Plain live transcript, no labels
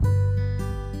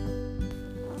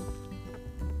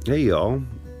Hey y'all,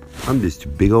 I'm just a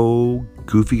big old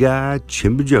goofy guy,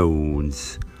 Chimba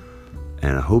Jones,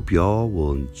 and I hope y'all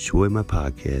will enjoy my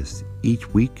podcast. Each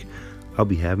week, I'll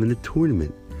be having a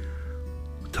tournament,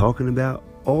 talking about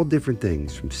all different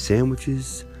things, from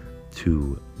sandwiches,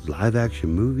 to live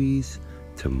action movies,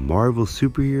 to Marvel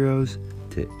superheroes,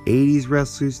 to 80s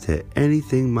wrestlers, to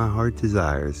anything my heart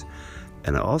desires.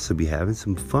 And I'll also be having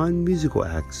some fun musical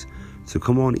acts, so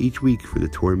come on each week for the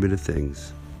Tournament of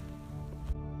Things.